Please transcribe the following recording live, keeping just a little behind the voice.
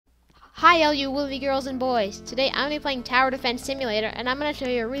Hi all you woolly girls and boys. Today I'm going to be playing Tower Defense Simulator and I'm going to show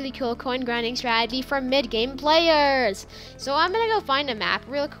you a really cool coin grinding strategy for mid-game players. So I'm going to go find a map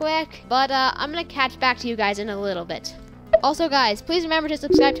real quick, but I'm going to catch back to you guys in a little bit. Also guys, please remember to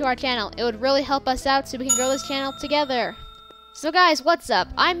subscribe to our channel. It would really help us out so we can grow this channel together. So guys, what's up?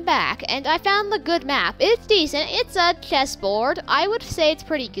 I'm back and I found the good map. It's decent. It's a chessboard. I would say it's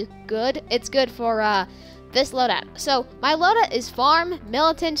pretty good. It's good for this loadout. So my loadout is Farm,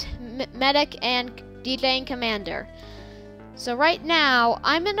 Militant, Medic, and DJing Commander. So right now,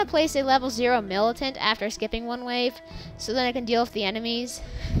 I'm going to place a level 0 Militant after skipping one wave, so then I can deal with the enemies.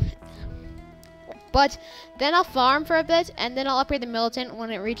 But then I'll farm for a bit, and then I'll upgrade the Militant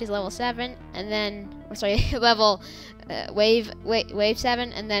when it reaches level 7, and then, level, wave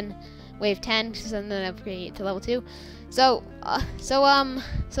 7, and then wave 10, so then upgrade it to level 2. So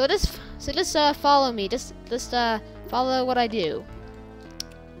just follow me. Just follow what I do.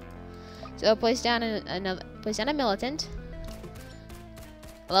 So place down a Militant,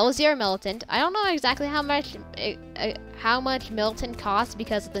 a level 0 Militant. I don't know exactly how much Militant costs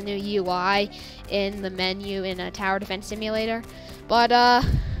because of the new UI in the menu in a Tower Defense Simulator, but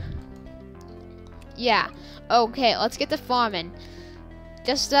yeah. Okay, let's get to farming.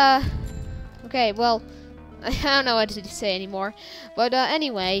 Okay, well, I don't know what to say anymore. But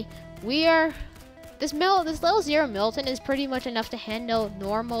anyway, this level 0 Militant is pretty much enough to handle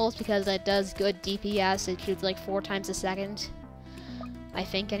normals because it does good DPS. It shoots like 4 times a second, I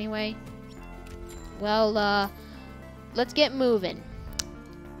think anyway. Well, let's get moving.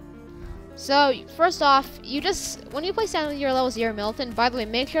 So first off, when you place down your level 0 Militant, by the way,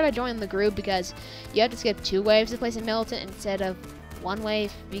 make sure to join the group because you have to skip 2 waves to place a Militant instead of 1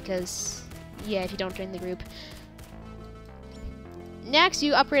 wave because, yeah, if you don't join the group. Next,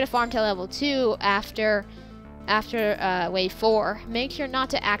 you upgrade a farm to level 2 after wave 4. Make sure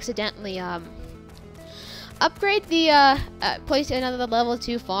not to accidentally upgrade the place another level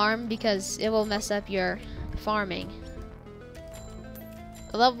 2 farm because it will mess up your farming.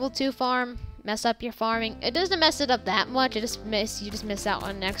 A level 2 farm mess up your farming. It doesn't mess it up that much. You just miss out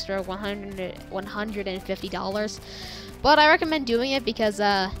on an extra $150. But I recommend doing it because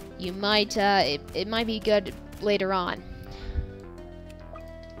you might it might be good later on.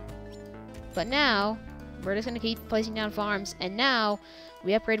 But now we're just gonna keep placing down farms, and now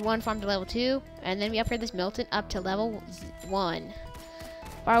we upgrade 1 farm to level 2, and then we upgrade this Militant up to level 1.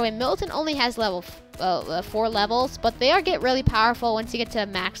 By the way, Militant only has 4 levels, but they get really powerful once you get to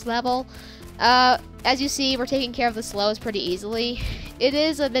max level. As you see, we're taking care of the slows pretty easily. It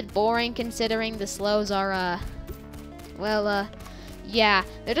is a bit boring considering the slows are yeah,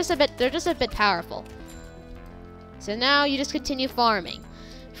 they're just a bit powerful. So now you just continue farming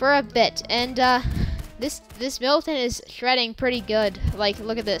for a bit, and this Militant is shredding pretty good. Like,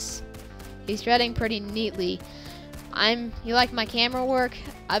 look at this. He's shredding pretty neatly. You like my camera work?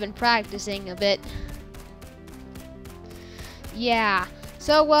 I've been practicing a bit. Yeah.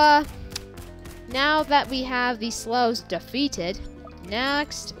 So now that we have these slows defeated,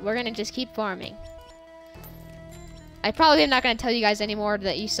 next we're gonna just keep farming. I probably am not gonna tell you guys anymore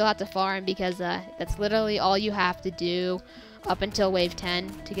that you still have to farm because that's literally all you have to do up until wave 10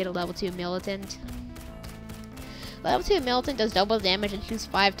 to get a level 2 Militant. Level 2 Militant does double damage and shoots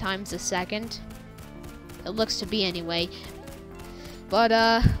 5 times a second. It looks to be anyway. But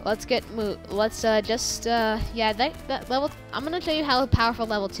let's yeah, that level. I'm gonna show you how powerful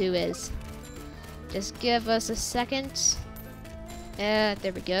level 2 is. Just give us a second.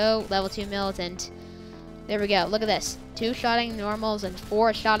 There we go. Level 2 Militant. There we go. Look at this. 2 shotting normals and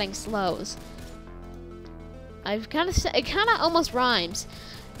 4 shotting slows. It kind of almost rhymes.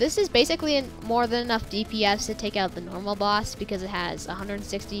 This is basically more than enough DPS to take out the normal boss because it has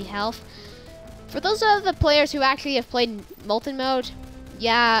 160 health. For those of the players who actually have played Molten mode,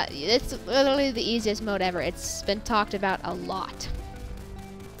 yeah, it's literally the easiest mode ever. It's been talked about a lot.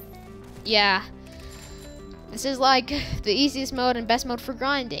 Yeah, this is like the easiest mode and best mode for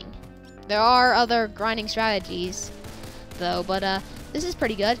grinding. There are other grinding strategies, though, but this is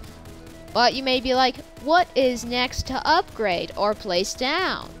pretty good. But you may be like, what is next to upgrade or place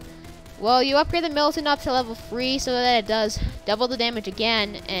down? Well, you upgrade the Militant up to level 3 so that it does double the damage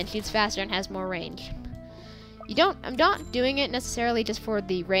again and shoots faster and has more range. I'm not doing it necessarily just for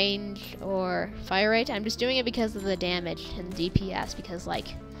the range or fire rate. I'm just doing it because of the damage and DPS because, like,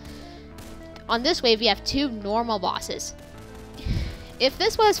 on this wave we have 2 normal bosses. If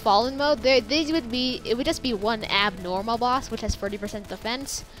this was Fallen mode, it would just be 1 abnormal boss which has 40%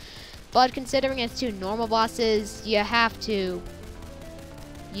 defense. But considering it's 2 normal bosses, you have to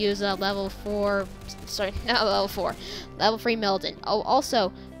use a level 4, sorry, not level 4, level 3 Militant. Oh,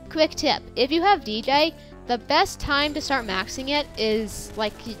 also, quick tip. If you have DJ, the best time to start maxing it is,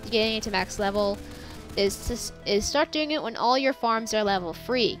 like, getting it to max level, is start doing it when all your farms are level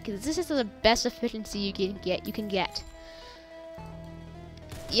 3, because this is the best efficiency you can get.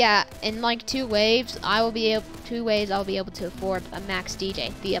 Yeah, in like 2 waves, I'll be able to afford a max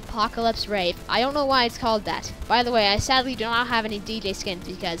DJ, the Apocalypse Rave. I don't know why it's called that. By the way, I sadly do not have any DJ skins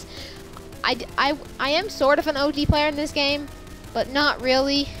because I am sort of an OG player in this game, but not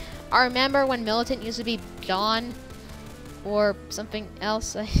really. I remember when Militant used to be John or something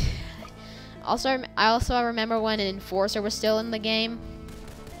else. I also remember when an Enforcer was still in the game.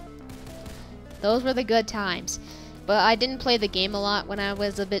 Those were the good times. But I didn't play the game a lot when I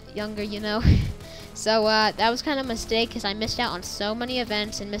was a bit younger, you know. So that was kind of a mistake because I missed out on so many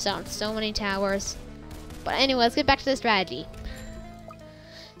events and missed out on so many towers. But anyway, let's get back to the strategy.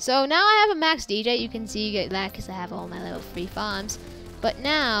 So now I have a max DJ. You can see that because I have all my level 3 farms. But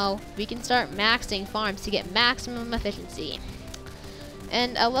now we can start maxing farms to get maximum efficiency.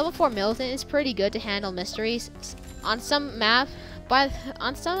 And a level 4 Militant is pretty good to handle mysteries. On some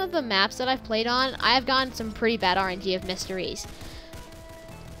of the maps that I've played on, I have gotten some pretty bad RNG of mysteries.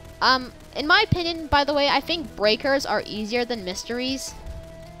 In my opinion, by the way, I think breakers are easier than mysteries.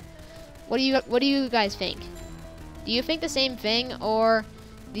 What do you guys think? Do you think the same thing or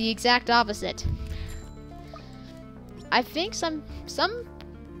the exact opposite? I think some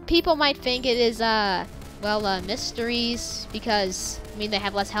people might think it is mysteries because I mean they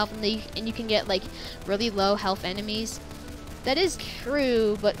have less health and you can get like really low health enemies. That is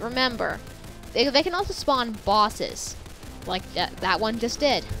true, but remember, they can also spawn bosses, like that one just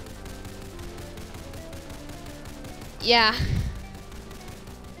did. Yeah.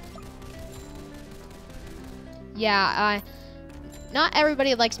 Yeah, not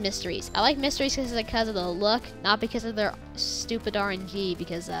everybody likes mysteries. I like mysteries because of the look, not because of their stupid RNG,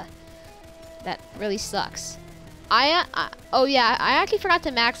 because that really sucks. Oh yeah, I actually forgot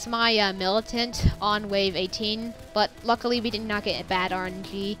to max my Militant on wave 18, but luckily we did not get bad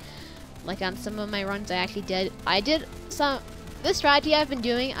RNG. Like on some of my runs I actually did. This strategy I've been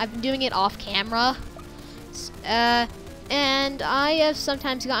doing it off camera. And I have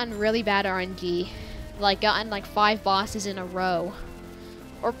sometimes gotten really bad RNG. Like gotten like 5 bosses in a row.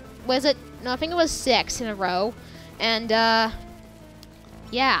 Or was it? No, I think it was 6 in a row. And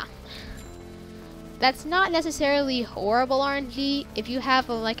yeah. That's not necessarily horrible RNG. If you have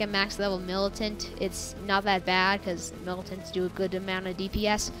like a max level Militant, it's not that bad because Militants do a good amount of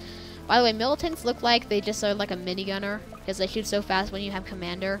DPS. By the way, Militants look like they just are like a minigunner because they shoot so fast when you have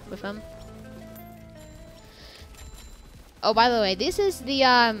Commander with them. Oh, by the way, this is the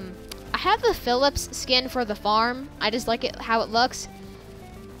I have the Phillips skin for the farm. I just like it how it looks.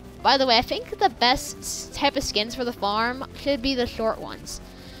 By the way, I think the best type of skins for the farm should be the short ones.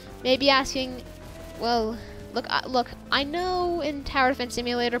 Maybe asking. Well, look, I know in Tower Defense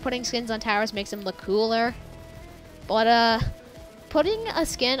Simulator putting skins on towers makes them look cooler. But, putting a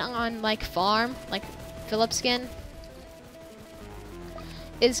skin on, like, farm, like Phillips skin,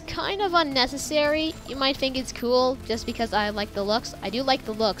 is kind of unnecessary. You might think it's cool just because I like the looks. I do like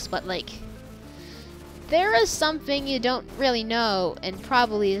the looks, but, like, there is something you don't really know and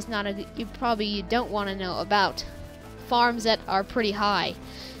probably is not you don't want to know about farms that are pretty high.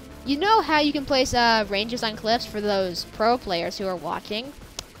 You know how you can place rangers on cliffs for those pro players who are watching?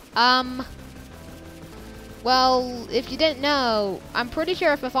 Well, if you didn't know, I'm pretty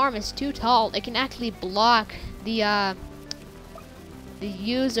sure if a farm is too tall, it can actually block the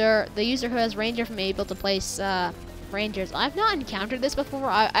user who has ranger from able to place rangers. I've not encountered this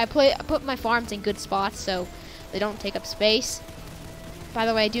before. I put my farms in good spots so they don't take up space. By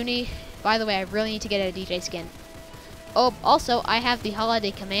the way, I really need to get a DJ skin. Oh, also, I have the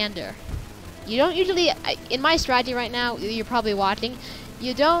Holiday Commander. You don't usually, in my strategy right now, you're probably watching,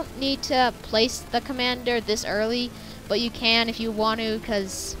 you don't need to place the Commander this early, but you can if you want to,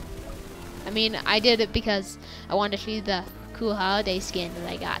 because, I mean, I did it because I wanted to see the cool Holiday skin that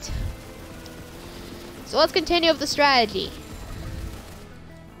I got. So let's continue with the strategy.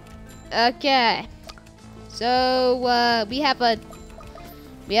 Okay. So,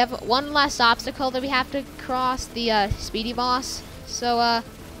 we have one last obstacle that we have to cross, the speedy boss. So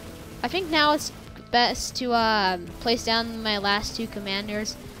I think now it's best to place down my last 2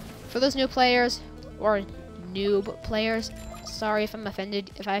 commanders. For those new players or noob players, sorry if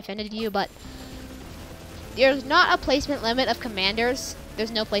I offended you, but there's not a placement limit of commanders.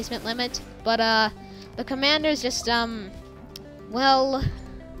 There's no placement limit, but the commanders just well,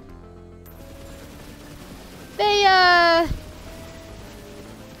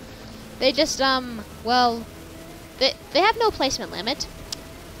 they just well, they have no placement limit.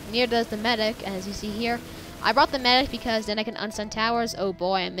 neither does the medic, as you see here. I brought the medic because then I can unstun towers. Oh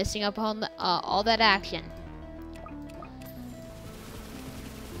boy, I'm missing up on all that action.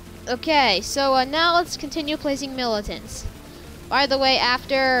 Okay, so now let's continue placing militants. By the way,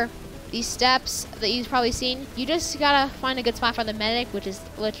 after these steps that you've probably seen, you just gotta find a good spot for the medic,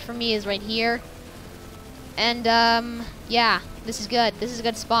 which for me is right here. And yeah, this is good. This is a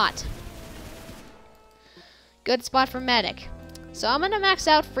good spot. Good spot for medic. So I'm gonna max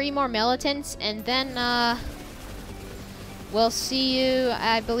out 3 more militants, and then we'll see you,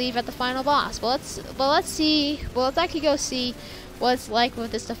 I believe, at the final boss. Well, let's see. Well, let's actually go see what it's like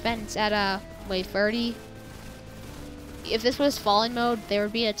with this defense at wave 30. If this was fallen mode, there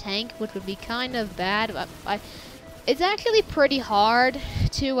would be a tank, which would be kind of bad. It's actually pretty hard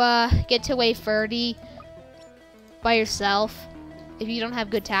to get to wave 30 by yourself if you don't have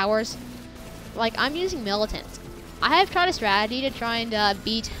good towers. Like, I'm using militants. I have tried a strategy to try and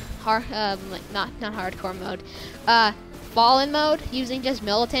beat not hardcore mode, fallen mode, using just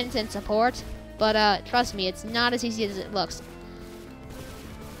militants and support. But trust me, it's not as easy as it looks.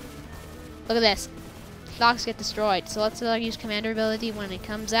 Look at this. Clocks get destroyed. So let's use commander ability when it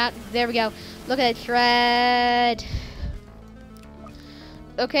comes out. There we go. Look at it shred.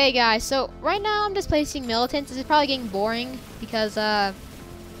 Okay, guys. So right now I'm just placing militants. This is probably getting boring because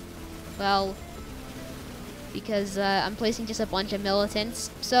well, because I'm placing just a bunch of militants.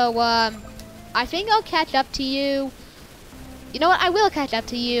 So I think I'll catch up to you. You know what? I will catch up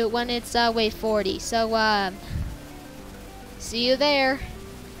to you when it's wave 40. So see you there.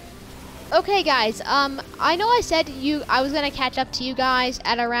 Okay, guys, I know I said I was gonna catch up to you guys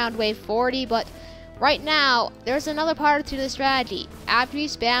at around wave 40, but right now there's another part to the strategy. After you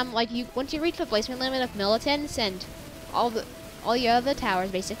spam, like, once you reach the placement limit of militants and all your other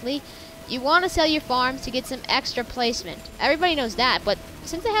towers, basically, you want to sell your farms to get some extra placement. Everybody knows that, but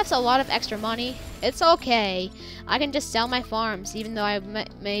since I have a lot of extra money, it's okay. I can just sell my farms, even though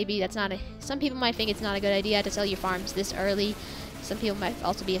maybe that's not some people might think it's not a good idea to sell your farms this early. Some people might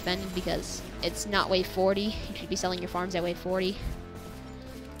also be offended because it's not wave 40. You should be selling your farms at wave 40.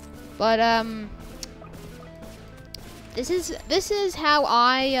 But this is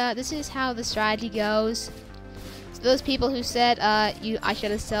how the strategy goes. So those people who said I should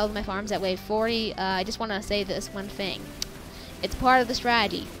have sold my farms at wave 40, I just want to say this one thing. It's part of the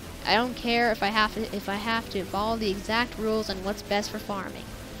strategy. I don't care if I have to follow the exact rules on what's best for farming,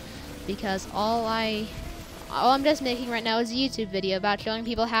 because all I'm just making right now is a YouTube video about showing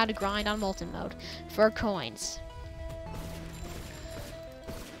people how to grind on molten mode for coins.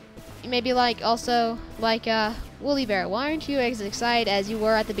 You may be like, Woolly Bear, why aren't you as excited as you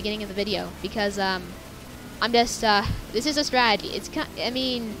were at the beginning of the video? Because I'm just this is a strategy.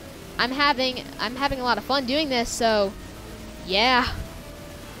 I'm having a lot of fun doing this, so yeah.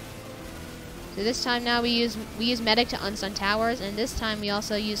 So this time now we use medic to unstun towers, and this time we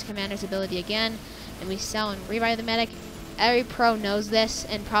also use commander's ability again. And we sell and revive the medic. Every pro knows this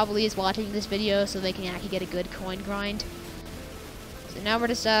and probably is watching this video so they can actually get a good coin grind. So now we're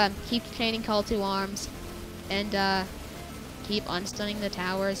just keep chaining call to arms and keep unstunning the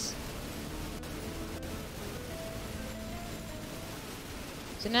towers.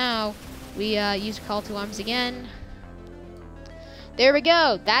 So now we use call to arms again. There we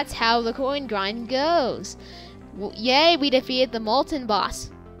go. That's how the coin grind goes. Well, yay, we defeated the molten boss.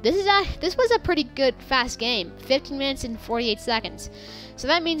 This was a pretty good fast game, 15 minutes and 48 seconds. So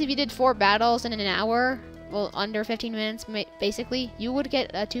that means if you did 4 battles in an hour, well, under 15 minutes basically, you would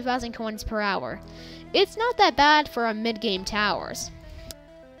get 2,000 coins per hour. It's not that bad for a mid-game towers.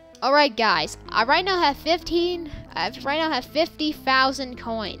 All right, guys, I right now have 50,000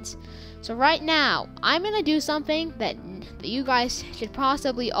 coins. So right now, I'm gonna do something that you guys should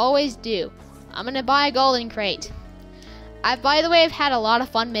possibly always do. I'm gonna buy a golden crate. By the way, I've had a lot of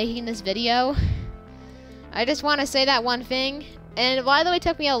fun making this video. I just want to say that one thing. And by the way, it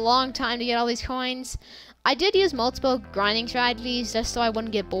took me a long time to get all these coins. I did use multiple grinding strategies just so I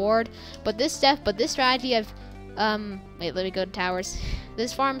wouldn't get bored. But this strategy of wait, let me go to towers.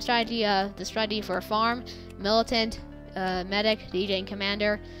 This farm strategy, the strategy for a farm, militant, medic, DJ, and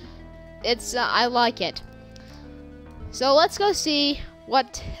commander. It's I like it. So let's go see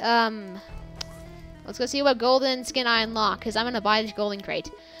what golden skin I unlock, because I'm going to buy this golden crate.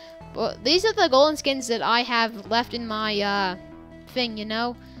 Well, these are the golden skins that I have left in my thing, you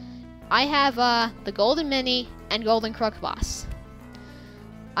know. I have the golden mini and golden crook boss.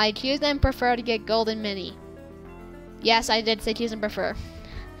 I choose and prefer to get golden mini. Yes, I did say choose and prefer.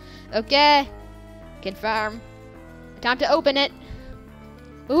 Okay. Confirm. Time to open it.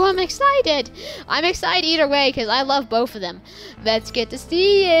 Ooh, I'm excited. I'm excited either way because I love both of them. Let's get to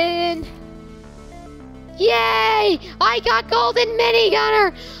see it. Yay! I got golden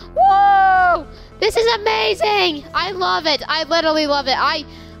minigunner. Whoa! This is amazing. I love it. I literally love it.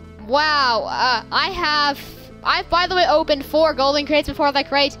 Wow. I've by the way opened 4 golden crates before that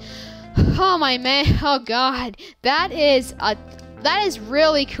crate. Oh my man. Oh god. That is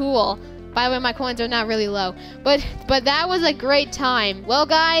really cool. By the way, my coins are not really low, but that was a great time. Well,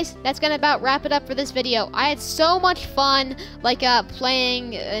 guys, that's gonna about wrap it up for this video. I had so much fun, like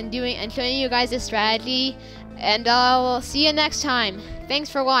playing and showing you guys this strategy, and I'll see you next time. Thanks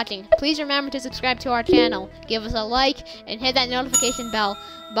for watching. Please remember to subscribe to our channel, give us a like, and hit that notification bell.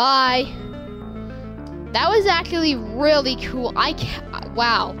 Bye. That was actually really cool.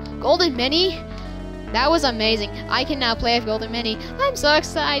 Wow, golden mini. That was amazing. I can now play with Golden Mini. I'm so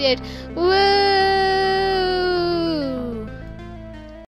excited. Woo!